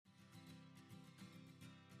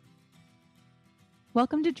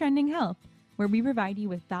Welcome to Trending Health, where we provide you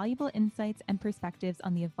with valuable insights and perspectives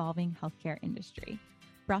on the evolving healthcare industry.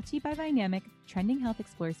 Brought to you by Vynamic, Trending Health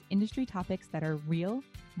explores industry topics that are real,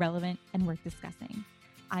 relevant, and worth discussing.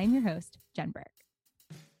 I'm your host, Jen Burke.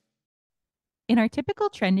 In our typical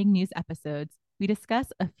trending news episodes, we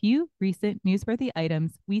discuss a few recent newsworthy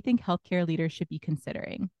items we think healthcare leaders should be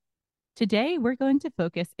considering. Today, we're going to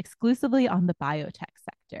focus exclusively on the biotech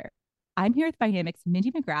sector. I'm here with Vynamic's Mindy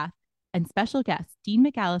McGrath and special guest Dean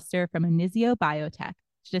McAllister from Inizio Biotech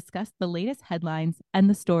to discuss the latest headlines and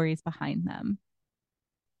the stories behind them.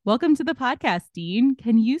 Welcome to the podcast, Dean.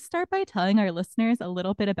 Can you start by telling our listeners a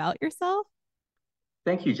little bit about yourself?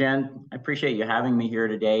 Thank you, Jen. I appreciate you having me here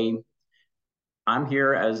today. I'm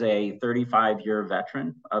here as a 35-year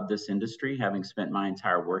veteran of this industry, having spent my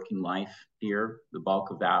entire working life here. The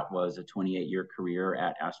bulk of that was a 28-year career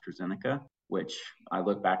at AstraZeneca, which I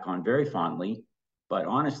look back on very fondly. But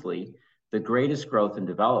honestly, the greatest growth and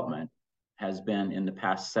development has been in the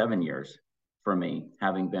past 7 years for me,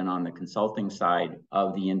 having been on the consulting side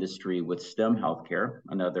of the industry with STEM Healthcare,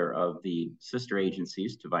 another of the sister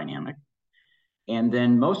agencies to Vynamic. And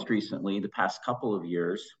then most recently, the past couple of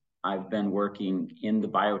years, I've been working in the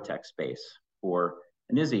biotech space for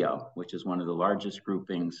Inizio, which is one of the largest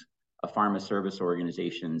groupings of pharma service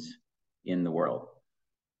organizations in the world.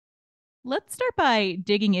 Let's start by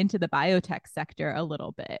digging into the biotech sector a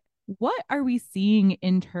little bit. What are we seeing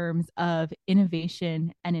in terms of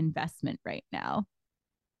innovation and investment right now?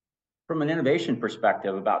 From an innovation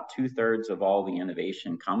perspective, about 2/3 of all the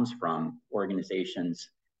innovation comes from organizations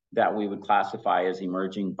that we would classify as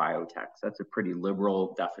emerging biotechs. That's a pretty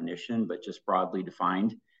liberal definition, but just broadly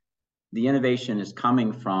defined. The innovation is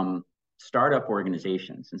coming from startup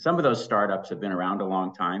organizations. And some of those startups have been around a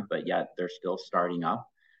long time, but yet they're still starting up.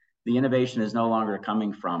 The innovation is no longer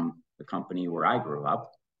coming from the company where I grew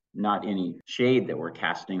up. Not any shade that we're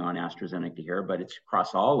casting on AstraZeneca here, but it's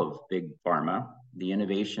across all of big pharma. The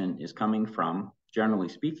innovation is coming from, generally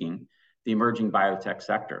speaking, the emerging biotech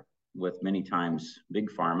sector, with many times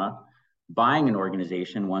big pharma buying an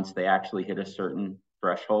organization once they actually hit a certain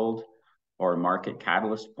threshold or market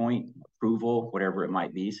catalyst point, approval, whatever it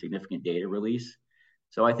might be, significant data release.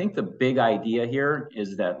 So I think the big idea here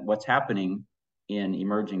is that what's happening in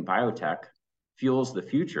emerging biotech fuels the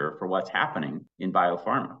future for what's happening in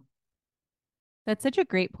biopharma. That's such a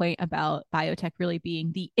great point about biotech really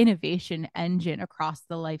being the innovation engine across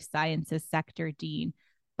the life sciences sector, Dean.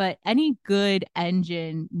 But any good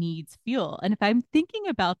engine needs fuel. And if I'm thinking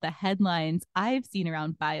about the headlines I've seen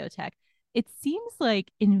around biotech, it seems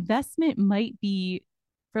like investment might be,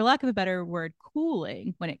 for lack of a better word,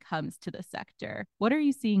 cooling when it comes to the sector. What are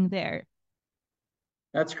you seeing there?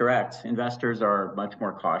 That's correct. Investors are much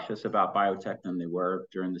more cautious about biotech than they were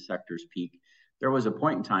during the sector's peak. There was a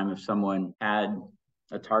point in time if someone had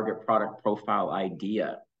a target product profile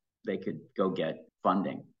idea, they could go get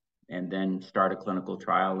funding and then start a clinical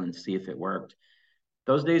trial and see if it worked.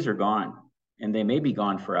 Those days are gone, and they may be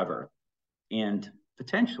gone forever. And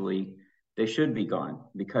potentially, they should be gone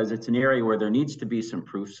because it's an area where there needs to be some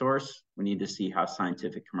proof source. We need to see how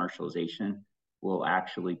scientific commercialization will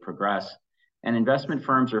actually progress. And investment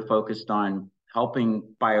firms are focused on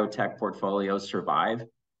helping biotech portfolios survive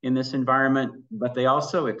in this environment, but they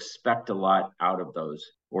also expect a lot out of those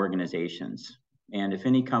organizations. And if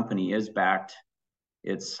any company is backed,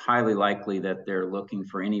 it's highly likely that they're looking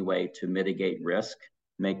for any way to mitigate risk,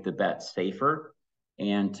 make the bet safer,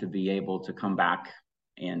 and to be able to come back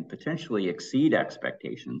and potentially exceed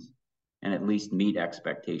expectations and at least meet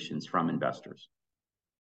expectations from investors.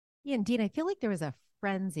 Yeah, and Dean, I feel like there was a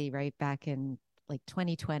frenzy right back in like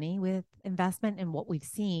 2020 with investment. And what we've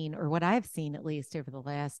seen, or what I've seen at least over the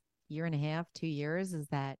last year and a half, 2 years, is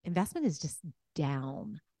that investment is just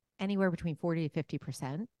down anywhere between 40 to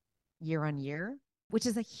 50% year on year, which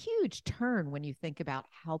is a huge turn when you think about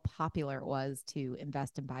how popular it was to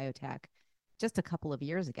invest in biotech just a couple of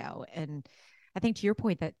years ago. And I think to your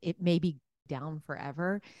point that it may be down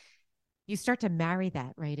forever, you start to marry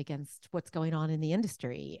that right against what's going on in the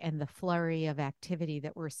industry and the flurry of activity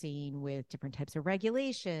that we're seeing with different types of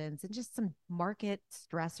regulations and just some market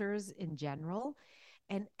stressors in general.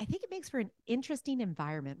 And I think it makes for an interesting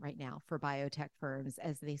environment right now for biotech firms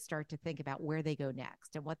as they start to think about where they go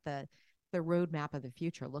next and what the roadmap of the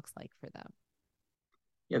future looks like for them.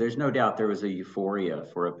 Yeah, there's no doubt there was a euphoria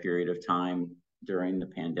for a period of time during the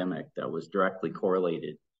pandemic that was directly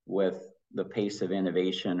correlated with the pace of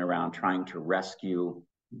innovation around trying to rescue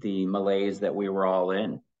the malaise that we were all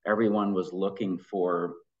in. Everyone was looking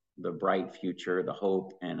for the bright future, the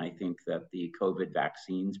hope, and I think that the COVID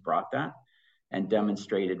vaccines brought that and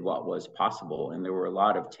demonstrated what was possible. And there were a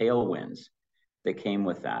lot of tailwinds that came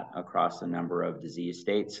with that across a number of disease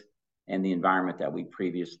states and the environment that we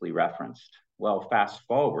previously referenced. Well, fast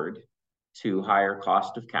forward to higher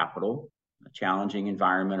cost of capital, a challenging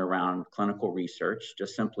environment around clinical research,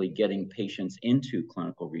 just simply getting patients into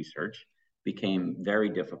clinical research became very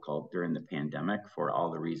difficult during the pandemic for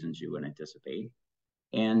all the reasons you would anticipate,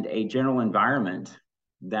 and a general environment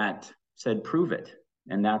that said, prove it.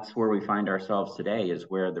 And that's where we find ourselves today, is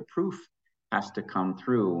where the proof has to come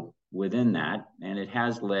through within that. And it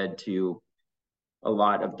has led to a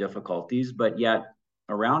lot of difficulties, but yet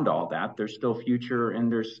around all that, there's still future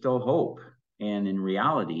and there's still hope. And in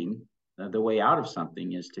reality, the way out of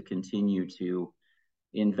something is to continue to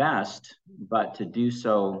invest, but to do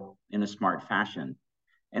so in a smart fashion.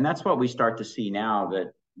 And that's what we start to see now,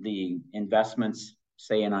 that the investments,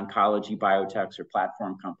 say in oncology, biotechs, or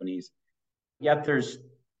platform companies, yet there's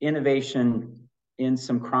innovation in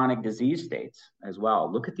some chronic disease states as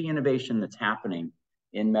well. Look at the innovation that's happening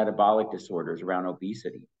in metabolic disorders around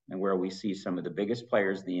obesity, and where we see some of the biggest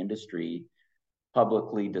players in the industry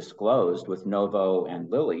publicly disclosed, with Novo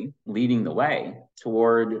and Lilly leading the way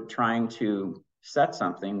toward trying to set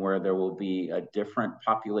something where there will be a different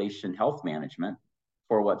population health management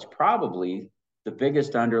for what's probably the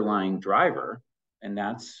biggest underlying driver, and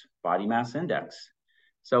that's body mass index.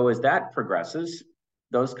 So as that progresses,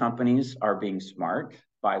 those companies are being smart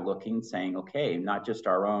by looking, saying, okay, not just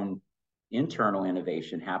our own internal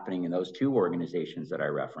innovation happening in those two organizations that I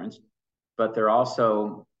referenced, but they're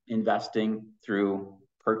also investing through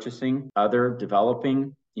purchasing other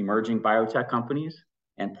developing emerging biotech companies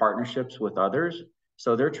and partnerships with others.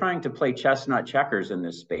 So they're trying to play chess, not checkers, in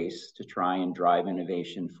this space to try and drive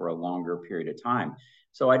innovation for a longer period of time.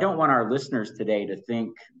 So I don't want our listeners today to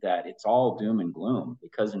think that it's all doom and gloom,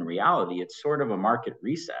 because in reality, it's sort of a market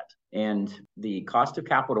reset. And the cost of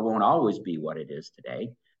capital won't always be what it is today.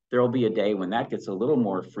 There will be a day when that gets a little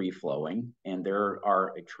more free flowing, and there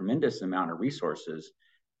are a tremendous amount of resources,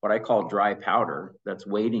 what I call dry powder, that's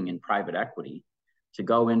waiting in private equity to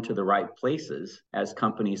go into the right places as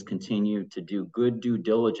companies continue to do good due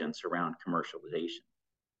diligence around commercialization.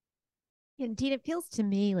 Indeed, it feels to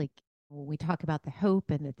me like when we talk about the hope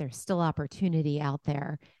and that there's still opportunity out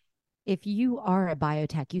there, if you are a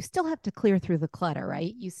biotech, you still have to clear through the clutter,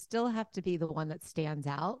 right? You still have to be the one that stands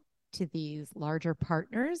out to these larger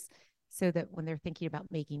partners, so that when they're thinking about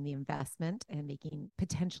making the investment and making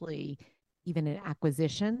potentially even an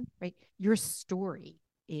acquisition, right, your story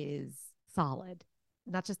is solid.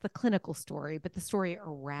 Not just the clinical story, but the story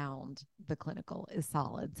around the clinical is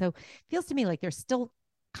solid. So it feels to me like there's still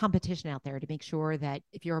competition out there to make sure that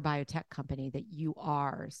if you're a biotech company, that you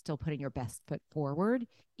are still putting your best foot forward,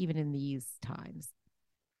 even in these times.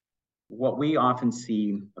 What we often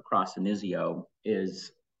see across Inizio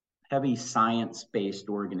is heavy science-based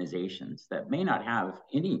organizations that may not have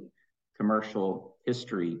any commercial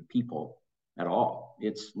history people at all.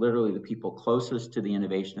 It's literally the people closest to the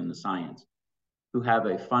innovation and the science who have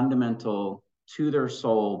a fundamental, to their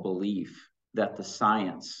soul belief that the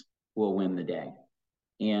science will win the day.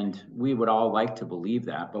 And we would all like to believe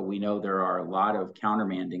that, but we know there are a lot of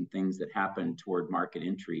countermanding things that happen toward market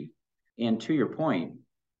entry. And to your point,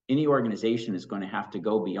 any organization is going to have to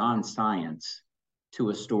go beyond science to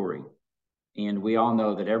a story. And we all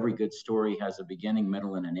know that every good story has a beginning,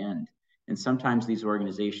 middle, and an end. And sometimes these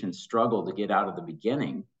organizations struggle to get out of the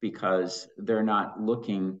beginning because they're not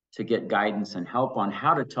looking to get guidance and help on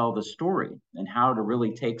how to tell the story and how to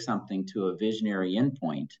really take something to a visionary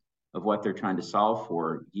endpoint of what they're trying to solve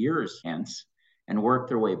for years hence, and work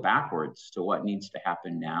their way backwards to what needs to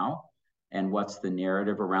happen now and what's the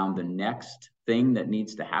narrative around the next thing that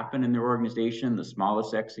needs to happen in their organization, the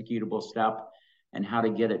smallest executable step, and how to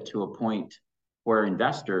get it to a point where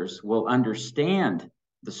investors will understand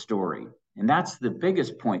the story. And that's the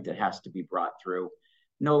biggest point that has to be brought through.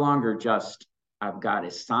 No longer just, I've got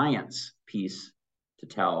a science piece to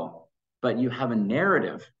tell, but you have a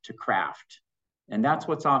narrative to craft. And that's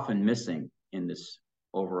what's often missing in this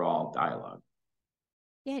overall dialogue.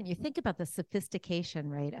 Yeah, and you think about the sophistication,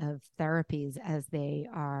 right, of therapies as they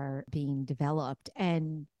are being developed,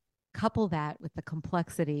 and couple that with the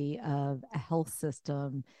complexity of a health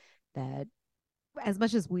system that, as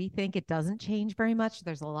much as we think it doesn't change very much,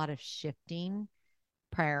 there's a lot of shifting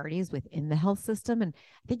priorities within the health system. And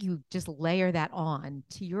I think you just layer that on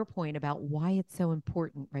to your point about why it's so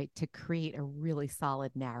important, right, to create a really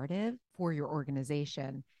solid narrative for your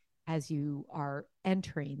organization as you are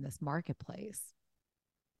entering this marketplace.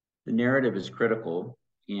 The narrative is critical,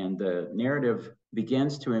 and the narrative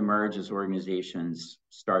begins to emerge as organizations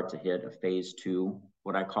start to hit a phase two,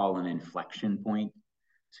 what I call an inflection point.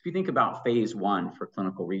 So if you think about phase 1 for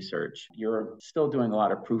clinical research, you're still doing a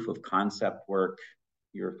lot of proof of concept work.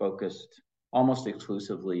 You're focused almost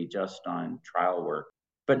exclusively just on trial work.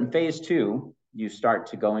 But in phase 2, you start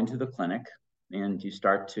to go into the clinic and you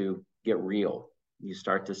start to get real. You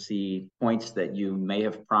start to see points that you may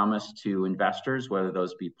have promised to investors, whether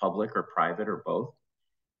those be public or private or both.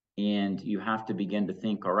 And you have to begin to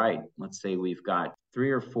think, all right, let's say we've got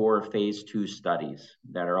 3 or 4 phase 2 studies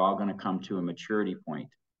that are all going to come to a maturity point.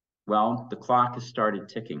 Well, the clock has started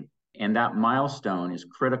ticking, and that milestone is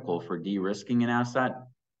critical for de-risking an asset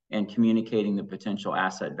and communicating the potential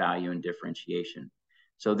asset value and differentiation.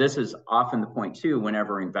 So this is often the point too,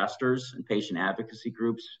 whenever investors and patient advocacy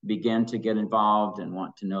groups begin to get involved and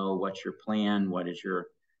want to know what's your plan, what is your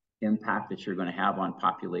impact that you're going to have on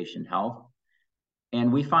population health.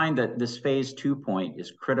 And we find that this phase 2 point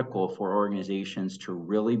is critical for organizations to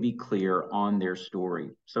really be clear on their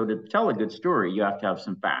story. So to tell a good story, you have to have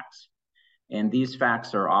some facts. And these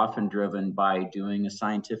facts are often driven by doing a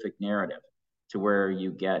scientific narrative to where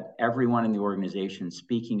you get everyone in the organization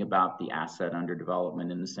speaking about the asset under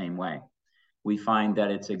development in the same way. We find that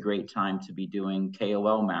it's a great time to be doing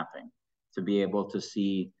KOL mapping, to be able to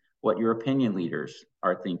see what your opinion leaders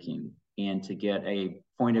are thinking, and to get a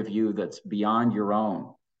point of view that's beyond your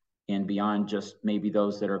own and beyond just maybe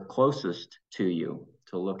those that are closest to you,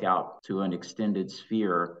 to look out to an extended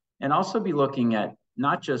sphere, and also be looking at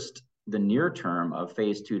not just the near term of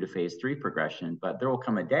phase 2 to phase 3 progression, but there will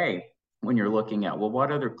come a day when you're looking at, well,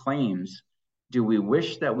 what other claims do we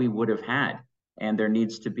wish that we would have had? And there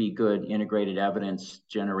needs to be good integrated evidence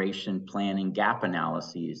generation, planning, gap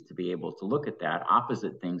analyses to be able to look at that,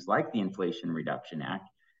 opposite things like the Inflation Reduction Act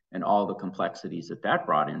and all the complexities that that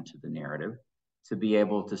brought into the narrative, to be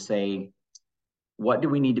able to say, what do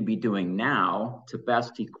we need to be doing now to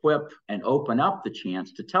best equip and open up the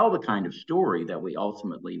chance to tell the kind of story that we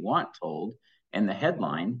ultimately want told and the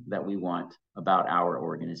headline that we want about our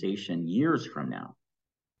organization years from now?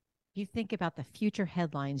 You think about the future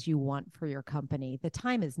headlines you want for your company. The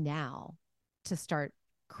time is now to start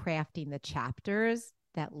crafting the chapters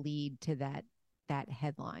that lead to that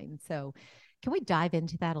headline. So can we dive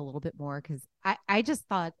into that a little bit more? Because I just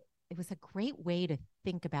thought it was a great way to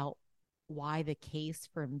think about why the case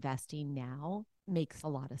for investing now makes a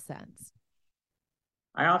lot of sense.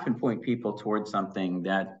 I often point people towards something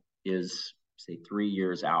that is, say, 3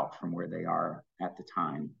 years out from where they are at the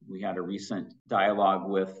time. We had a recent dialogue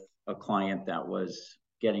with a client that was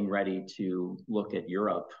getting ready to look at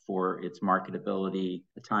Europe for its marketability,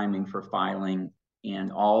 the timing for filing,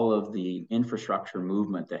 and all of the infrastructure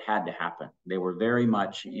movement that had to happen. They were very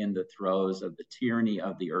much in the throes of the tyranny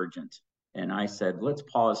of the urgent. And I said, let's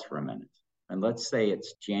pause for a minute. And let's say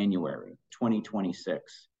it's January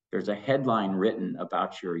 2026. There's a headline written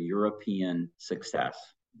about your European success.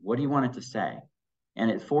 What do you want it to say?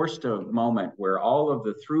 And it forced a moment where all of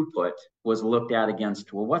the throughput was looked at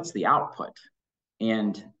against, well, what's the output?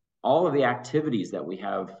 And all of the activities that we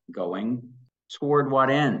have going, toward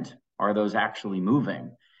what end are those actually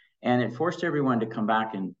moving? And it forced everyone to come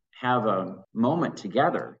back and have a moment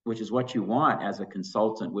together, which is what you want as a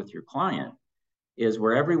consultant with your client, is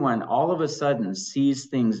where everyone all of a sudden sees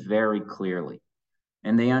things very clearly.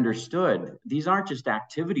 And they understood these aren't just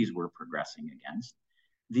activities we're progressing against.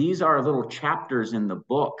 These are little chapters in the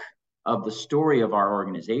book of the story of our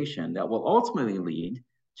organization that will ultimately lead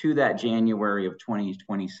to that January of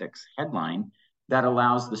 2026 headline that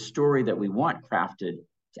allows the story that we want crafted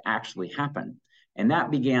to actually happen. And that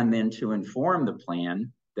began then to inform the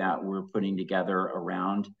plan that we're putting together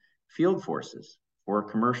around field forces for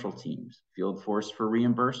commercial teams, field force for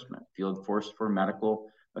reimbursement, field force for medical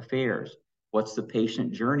affairs. What's the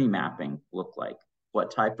patient journey mapping look like?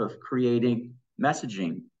 What type of creating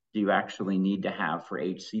messaging do you actually need to have for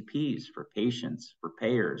HCPs, for patients, for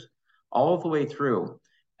payers, all the way through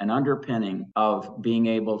an underpinning of being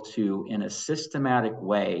able to, in a systematic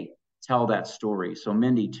way, tell that story. So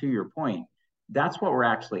Mindy, to your point, that's what we're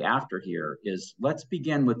actually after here is let's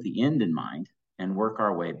begin with the end in mind and work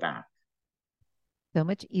our way back. So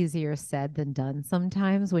much easier said than done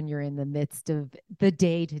sometimes when you're in the midst of the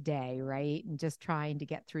day to day, right? And just trying to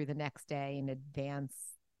get through the next day and advance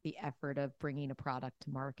the effort of bringing a product to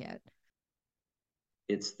market.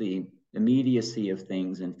 It's the immediacy of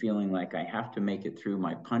things and feeling like I have to make it through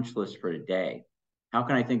my punch list for today. How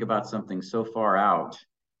can I think about something so far out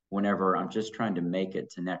whenever I'm just trying to make it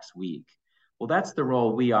to next week? Well, that's the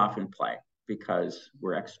role we often play because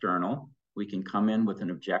we're external. We can come in with an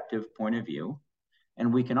objective point of view,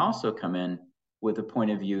 and we can also come in with a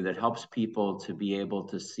point of view that helps people to be able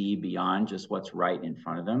to see beyond just what's right in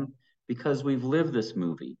front of them because we've lived this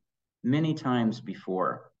movie. many times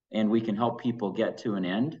before. And we can help people get to an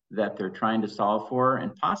end that they're trying to solve for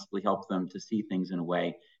and possibly help them to see things in a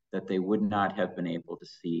way that they would not have been able to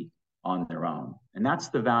see on their own. And that's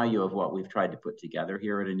the value of what we've tried to put together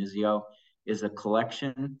here at Inizio, is a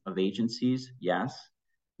collection of agencies. Yes,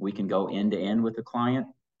 we can go end to end with the client,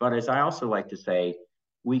 but as I also like to say,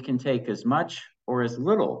 we can take as much or as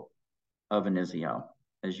little of Inizio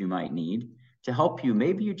as you might need to help you.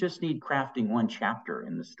 Maybe you just need crafting one chapter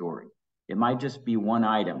in the story. It might just be one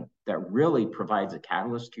item that really provides a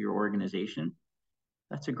catalyst to your organization.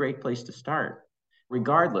 That's a great place to start.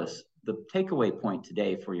 Regardless, the takeaway point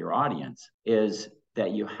today for your audience is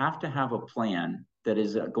that you have to have a plan that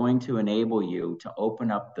is going to enable you to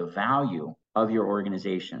open up the value of your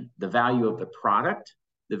organization, the value of the product,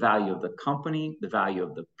 the value of the company, the value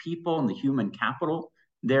of the people and the human capital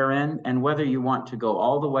therein, and whether you want to go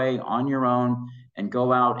all the way on your own and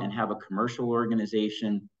go out and have a commercial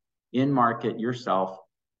organization in market yourself,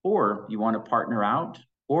 or you want to partner out,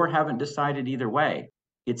 or haven't decided either way.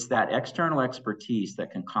 It's that external expertise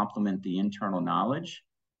that can complement the internal knowledge,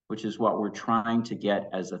 which is what we're trying to get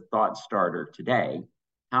as a thought starter today.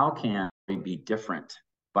 How can we be different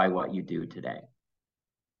by what you do today?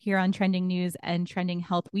 Here on Trending News and Trending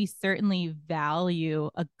Health, we certainly value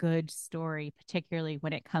a good story, particularly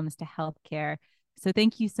when it comes to healthcare. So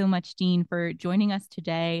thank you so much, Dean, for joining us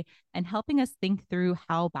today and helping us think through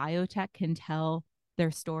how biotech can tell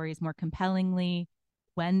their stories more compellingly,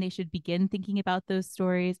 when they should begin thinking about those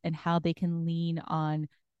stories, and how they can lean on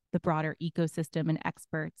the broader ecosystem and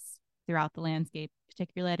experts throughout the landscape,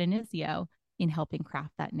 particularly at Inizio, in helping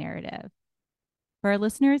craft that narrative. For our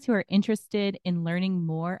listeners who are interested in learning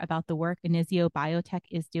more about the work Inizio Biotech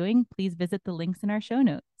is doing, please visit the links in our show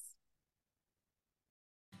notes.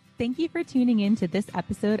 Thank you for tuning in to this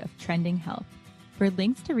episode of Trending Health. For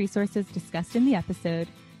links to resources discussed in the episode,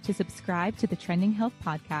 to subscribe to the Trending Health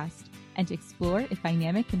podcast, and to explore if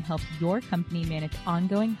Vynamic can help your company manage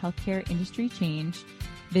ongoing healthcare industry change,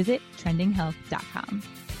 visit trendinghealth.com.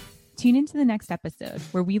 Tune into the next episode,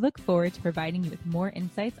 where we look forward to providing you with more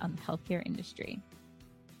insights on the healthcare industry.